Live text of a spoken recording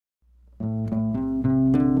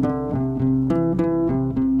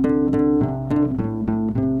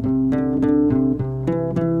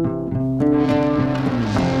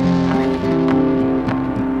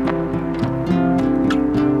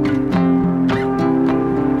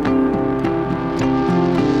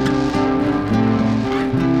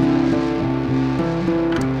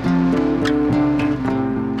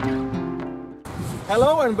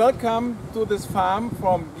welcome to this farm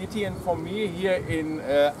from Gitti and from me here in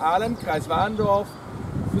Ahlen, Kreis Warendorf.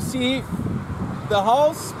 You see the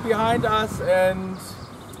house behind us, and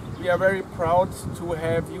we are very proud to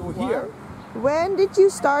have you here. When did you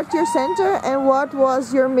start your center, and what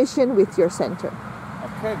was your mission with your center?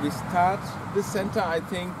 Okay, we start this center I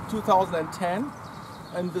think 2010,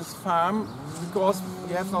 and this farm because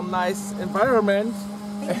we have a nice environment,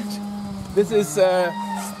 and this is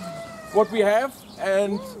what we have,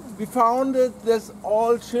 and we found it that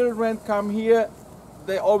all children come here,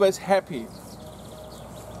 they're always happy.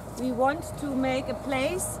 We want to make a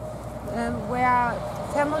place where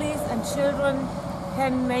families and children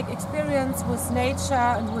can make experience with nature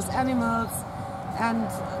and with animals, and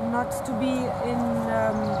not to be in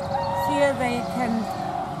fear. They can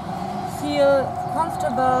feel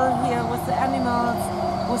comfortable here with the animals,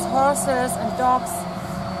 with horses and dogs,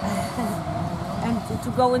 and to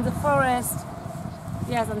go in the forest.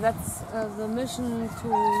 Yes, and that's the mission, to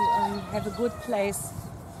have a good place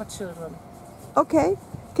for children. Okay,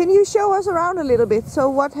 can you show us around a little bit? So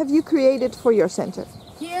what have you created for your center?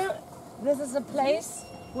 Here, this is a place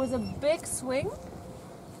with a big swing.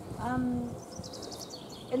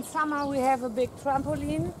 In summer we have a big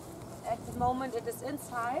trampoline. At the moment it is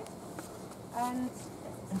inside. And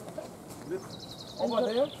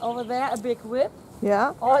over there a big whip.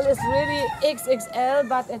 Yeah. All is really XXL,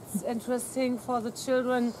 but it's interesting for the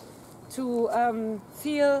children to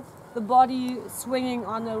feel the body swinging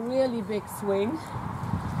on a really big swing.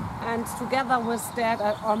 And together with dad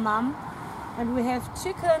or mom. And we have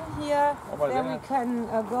chicken here, where we can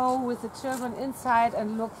go with the children inside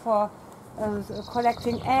and look for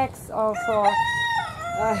collecting eggs, or for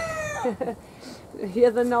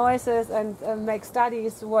hear the noises and make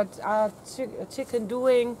studies what are chicken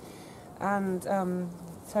doing, and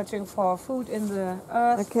searching for food in the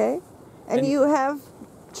earth. Okay. And you have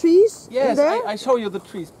trees in there? Yes, I show you the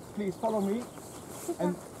trees. Please follow me.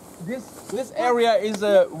 And this area is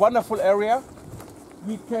a wonderful area.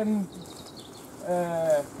 We can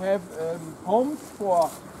have homes for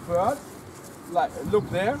birds, like look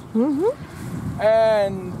there.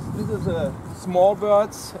 And this is small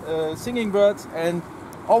birds, singing birds, and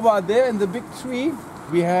over there in the big tree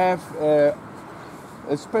we have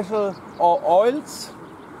a special oils,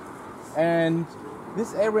 and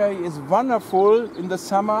this area is wonderful in the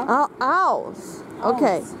summer. Owls.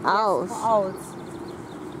 Okay, owls. Yes, owls.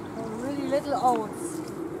 Really little owls.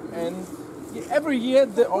 And every year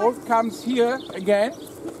the owl comes here again,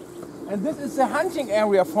 and this is the hunting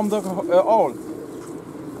area from the owl.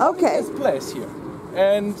 Okay. This place here,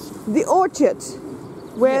 and the orchard,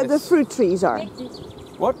 where yes. the fruit trees are.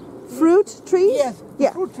 What? Fruit trees? Yes. The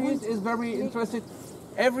Yeah. fruit trees is very interesting.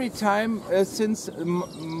 Every time since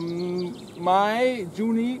May,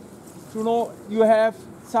 June, you have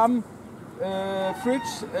some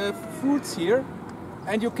fruits here,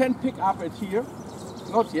 and you can pick up it here.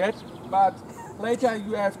 Not yet, but later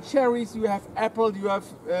you have cherries, you have apple, you have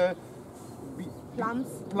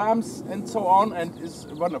plums and so on, and it's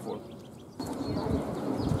wonderful.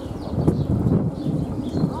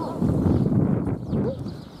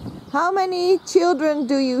 How many children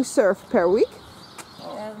do you serve per week?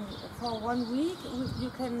 For 1 week you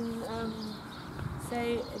can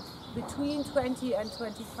say between 20 and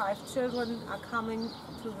 25 children are coming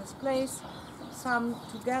to this place. Some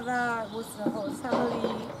together with the whole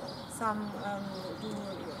family, some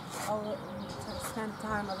spend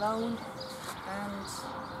time alone. And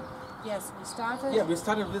yes, we started. Yeah, we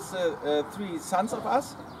started with 3 sons of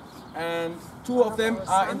us, and 2 of them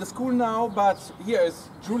are in the school now. But here is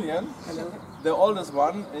Julian, the oldest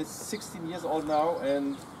one, is 16 years old now,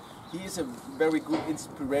 and he is a very good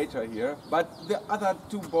inspirator here. But the other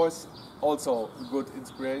 2 boys also good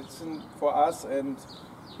inspiration for us, and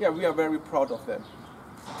yeah, we are very proud of them.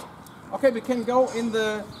 Okay, we can go in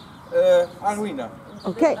the arena.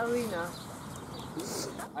 Okay. Arena.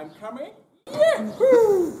 I'm coming. Yeah.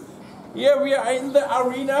 Here we are in the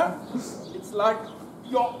arena. It's like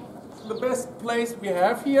the best place we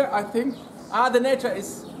have here, I think. The nature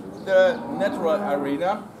is the natural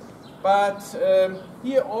arena, but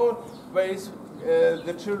here always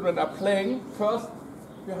the children are playing. First,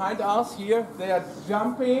 behind us here, they are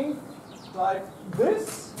jumping like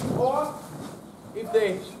this, or if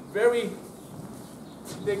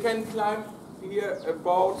they can climb here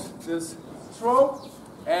about this stroke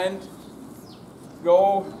and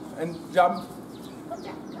go and jump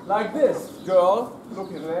like this. Girl,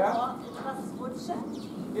 look in there.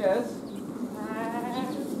 Yes.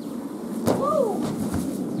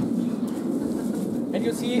 And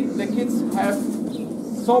you see the kids have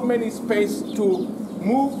so many space to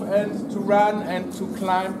move and to run and to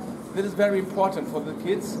climb. That is very important for the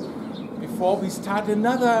kids. Before we start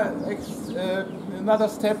another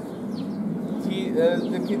step,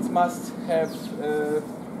 the kids must have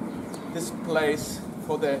this place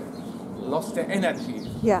for lost their energy.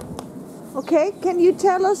 Yeah. Okay, can you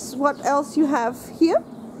tell us what else you have here?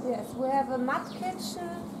 Yes, we have a mud kitchen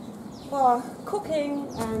for cooking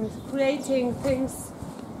and creating things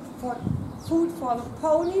for food for the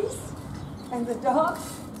ponies and the dogs.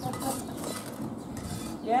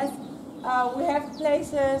 Yes, we have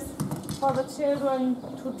places for the children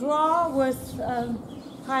to draw with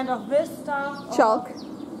kind of this stuff Chalk.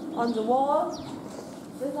 on the wall.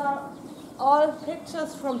 These are all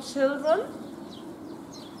pictures from children,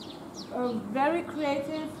 very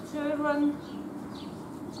creative children.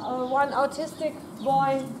 One autistic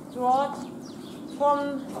boy drew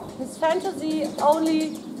from his fantasy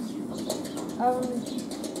only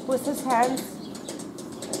with his hands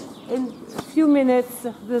in a few minutes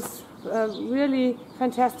this really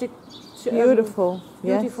fantastic Beautiful.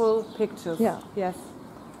 beautiful pictures. Yeah. Yes,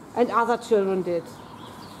 and other children did.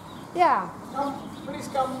 Yeah. Come, please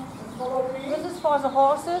come and follow me. This is for the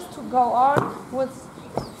horses to go on with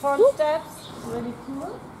front steps. Really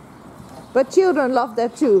cool. But children love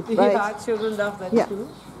that too, right? Yeah, children love that Yeah. too.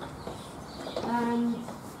 And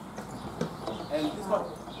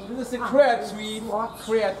this is the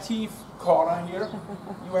creative corner here.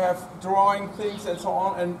 You have drawing things and so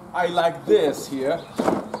on, and I like this here.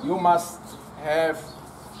 You must have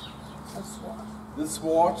the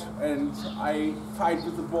sword, and I fight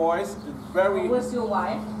with the boys. It's very With your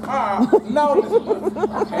wife. no,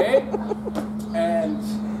 okay, and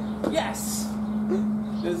yes,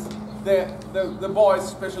 the boys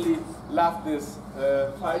especially love this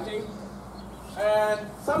fighting. And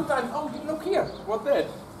sometimes, oh, look here, what's that?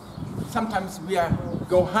 Sometimes we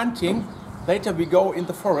go hunting. Later we go in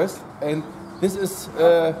the forest, and this is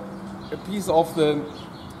a piece of the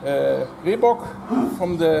rehbock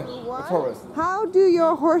from the forest. How do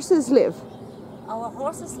your horses live? Our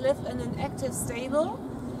horses live in an active stable.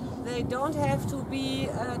 They don't have to be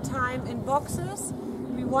time in boxes.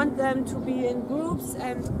 We want them to be in groups,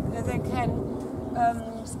 and they can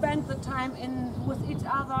spend the time with each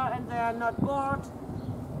other, and they are not bored.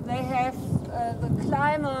 They have the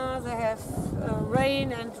climber, they have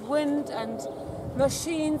rain and wind and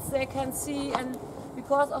machines they can see, and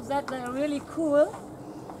because of that they are really cool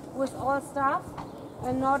with all stuff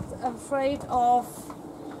and not afraid of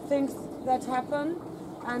things that happen.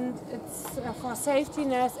 And it's for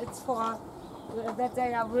safetyness, it's for that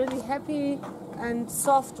they are really happy and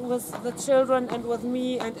soft with the children and with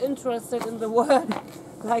me and interested in the world.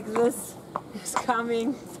 Like this is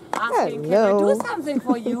coming, asking, can I do something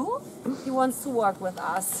for you? He wants to work with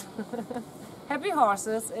us. Happy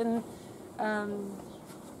horses in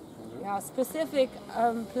specific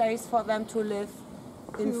place for them to live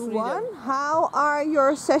in freedom. How are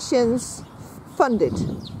your sessions funded?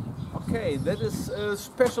 Okay, that is a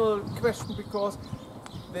special question because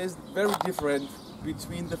there's very different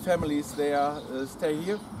between the families they stay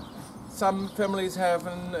here. Some families have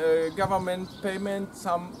a government payment,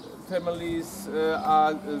 some families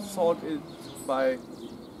are sorted by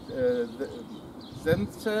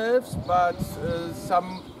themselves, but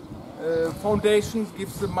some foundations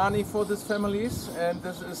give the money for these families, and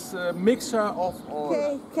this is a mixture of all.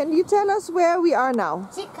 Okay, can you tell us where we are now?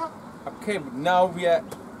 Okay, now we are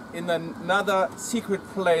in another secret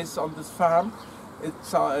place on this farm.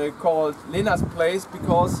 It's called Lena's place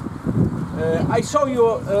because I show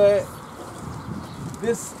you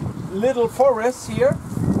this little forest here.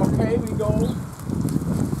 Okay, we go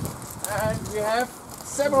and we have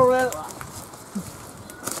several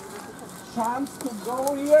chance to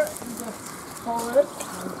go here in the forest.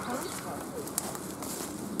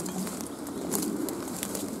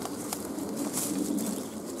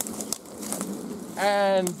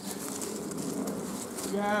 And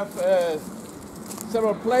we have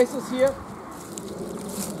several places here.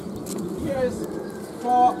 Here is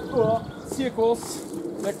for Circus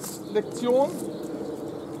Lektion.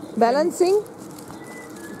 Balancing?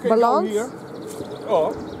 You can go here.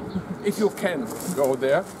 Or if you can go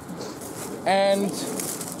there. And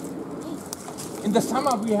in the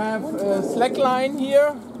summer we have a slackline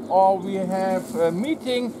here, or we have a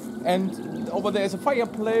meeting, and over there is a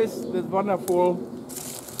fireplace that's wonderful,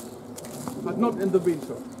 but not in the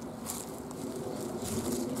winter.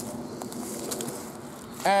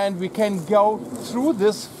 And we can go through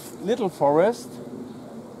this little forest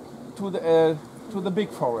to the big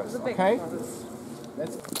forest. Okay?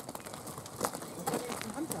 Let's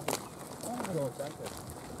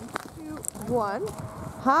One.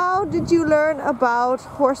 How did you learn about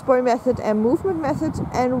horseboy method and movement methods,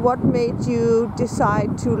 and what made you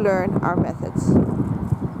decide to learn our methods?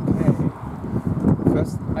 Okay.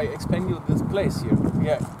 First, I explain you this place here.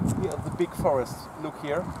 Here the big forest. Look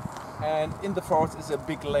here, and in the forest is a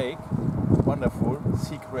big lake. Wonderful,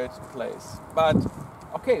 secret place. But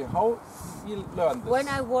okay, how you learn this? When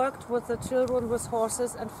I worked with the children with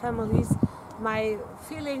horses and families, my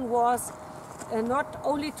feeling was not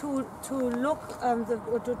only to look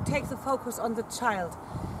to take the focus on the child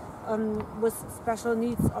with special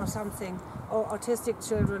needs or something, or autistic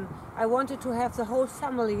children. I wanted to have the whole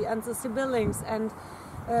family and the siblings and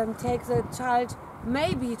take the child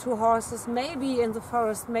maybe to horses, maybe in the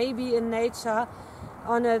forest, maybe in nature,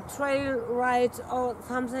 on a trail ride or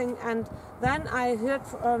something. And then I heard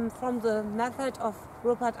from the method of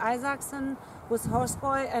Rupert Isaacson with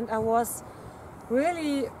horseboy, and I was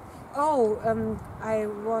really I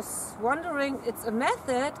was wondering, it's a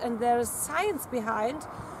method and there is science behind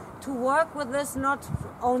to work with this, not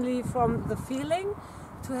only from the feeling,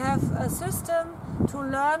 to have a system to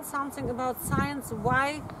learn something about science.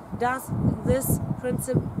 Why does this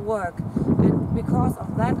principle work? And because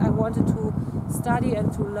of that I wanted to study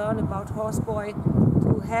and to learn about horseboy,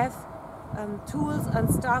 to have tools and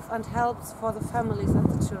stuff and helps for the families and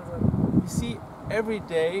the children. You see every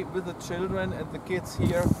day with the children and the kids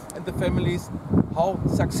here and the families how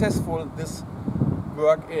successful this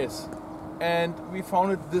work is. And we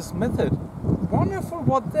founded this method. Wonderful,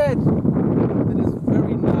 what that? It is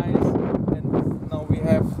very nice, and now we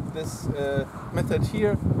have this method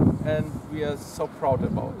here and we are so proud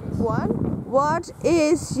about this. What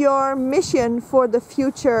is your mission for the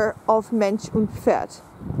future of Mensch und Pferd?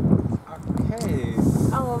 Okay.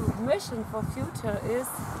 Our mission for future is,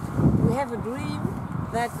 we have a dream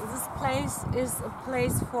that this place is a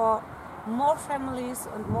place for more families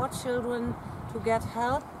and more children to get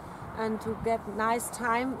help and to get nice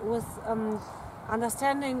time with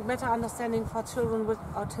better understanding for children with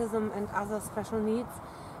autism and other special needs.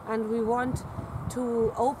 And we want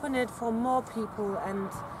to open it for more people and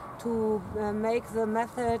to make the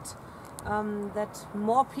method that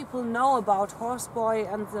more people know about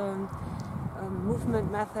horseboy and the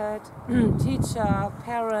movement method, teacher,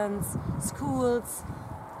 parents, schools,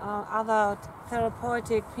 other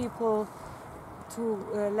therapeutic people, to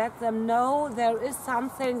let them know there is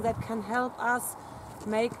something that can help us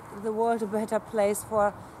make the world a better place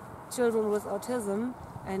for children with autism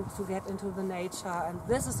and to get into the nature. And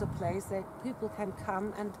this is a place that people can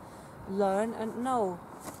come and learn and know.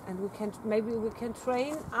 And maybe we can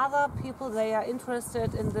train other people. They are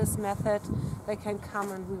interested in this method. They can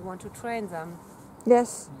come and we want to train them.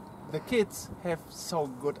 Yes. The kids have so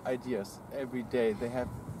good ideas every day. They have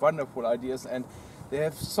wonderful ideas and they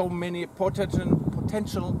have so many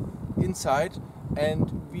potential inside, and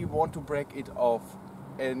we want to break it off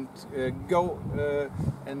and go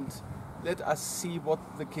and let us see what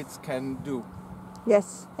the kids can do.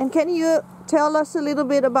 Yes. And can you tell us a little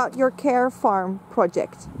bit about your Care Farm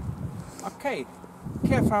project? Okay.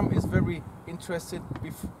 Care Farm is very interested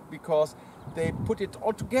because they put it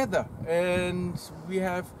all together, and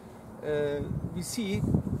we see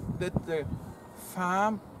that the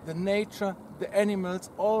farm, the nature, the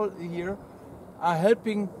animals, all here are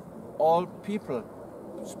helping all people,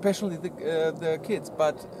 especially the kids.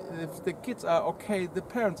 But if the kids are okay, the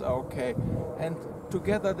parents are okay, and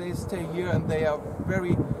together they stay here and they are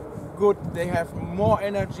very good. They have more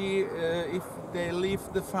energy if they leave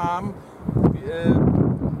the farm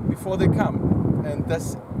before they come, and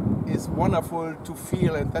this is wonderful to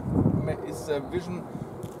feel, and that is a vision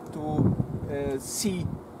to see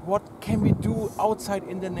what can we do outside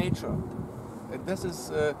in the nature. And this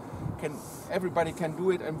is everybody can do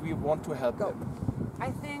it, and we want to help them. I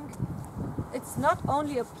think it's not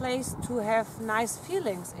only a place to have nice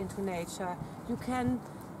feelings into nature. You can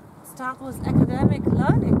start with academic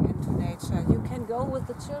learning into nature. You can go with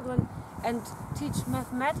the children and teach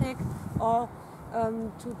mathematics, or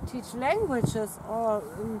to teach languages, or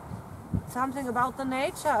something about the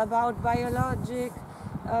nature, about biologic,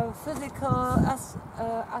 physical,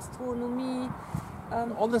 astronomy.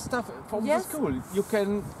 All the stuff from yes. the school. You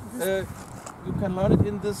can learn it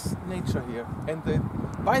in this nature here. And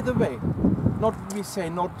by the way, not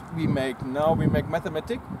we make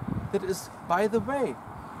mathematics. That is by the way.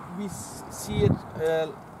 We see it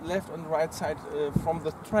left and right side from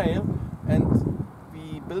the trail, and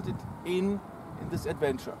we built it in this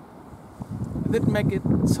adventure. That make it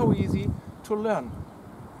so easy to learn.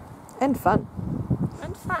 And fun.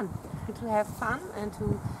 And fun. To have fun and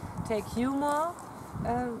to take humor.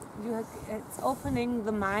 It's opening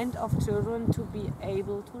the mind of children to be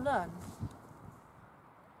able to learn.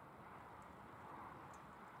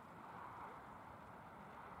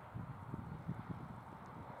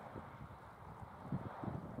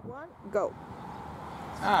 on, go.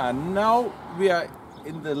 Now we are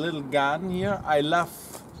in the little garden here. I love,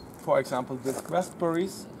 for example, the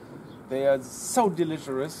raspberries. They are so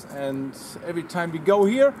delicious, and every time we go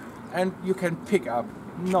here and you can pick up,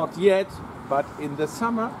 not yet, but in the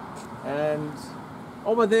summer. And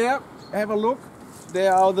over there, have a look,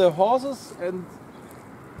 there are the horses and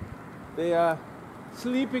they are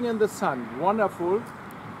sleeping in the sun. Wonderful.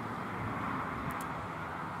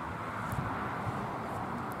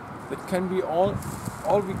 That can be all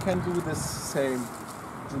we can do the same,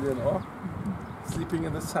 Julian, or sleeping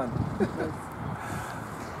in the sun.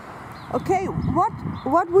 Okay,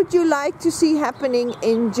 what would you like to see happening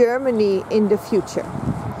in Germany in the future?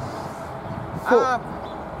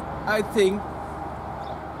 I think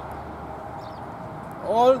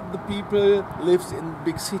all the people lives in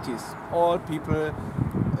big cities. All people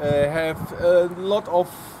have a lot of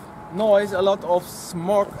noise, a lot of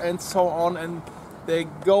smog and so on, and they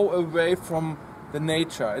go away from the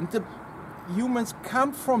nature. And the humans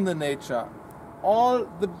come from the nature. All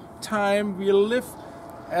the time we live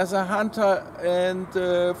as a hunter and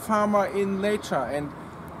farmer in nature, and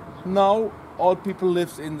now all people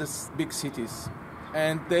live in the big cities,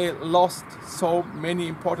 and they lost so many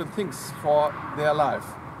important things for their life.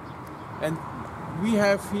 And we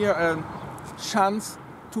have here a chance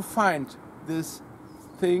to find these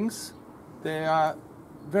things. They are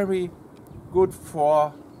very good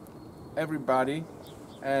for everybody,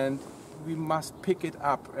 and we must pick it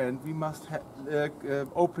up, and we must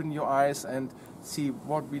open your eyes and see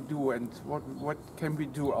what we do and what can we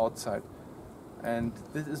do outside. And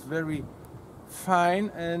this is very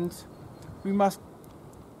fine, and we must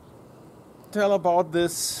tell about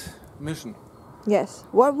this mission. Yes.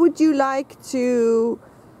 What would you like to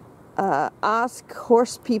ask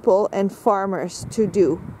horse people and farmers to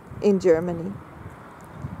do in Germany?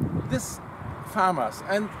 These farmers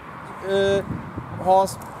and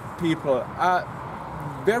horse people are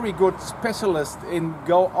very good specialists in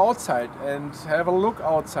go outside and have a look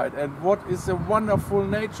outside and what is a wonderful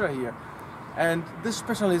nature here. And this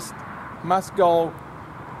specialist must go,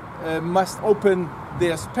 must open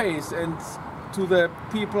their space and to the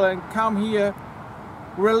people and come here,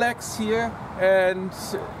 relax here and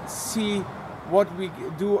see what we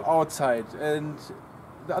do outside. And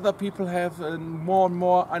the other people have more and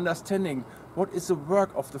more understanding what is the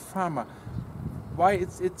work of the farmer, why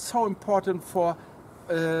it's so important for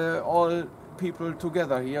all people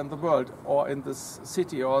together here in the world or in this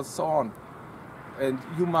city or so on. And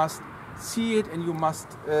you must see it and you must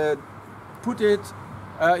put it,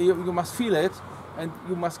 you must feel it, and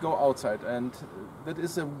you must go outside. And that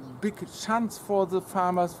is a big chance for the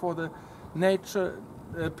farmers, for the nature,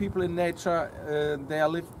 people in nature. They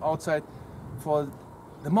live outside. For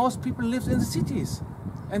the most people live in the cities,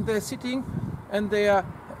 and they're sitting, and they are.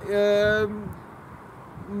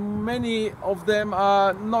 Many of them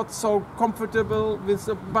are not so comfortable with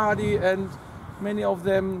the body, and many of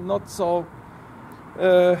them not so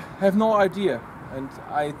have no idea. And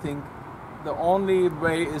I think the only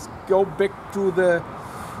way is go back to the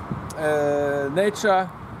nature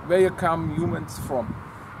where you come humans from.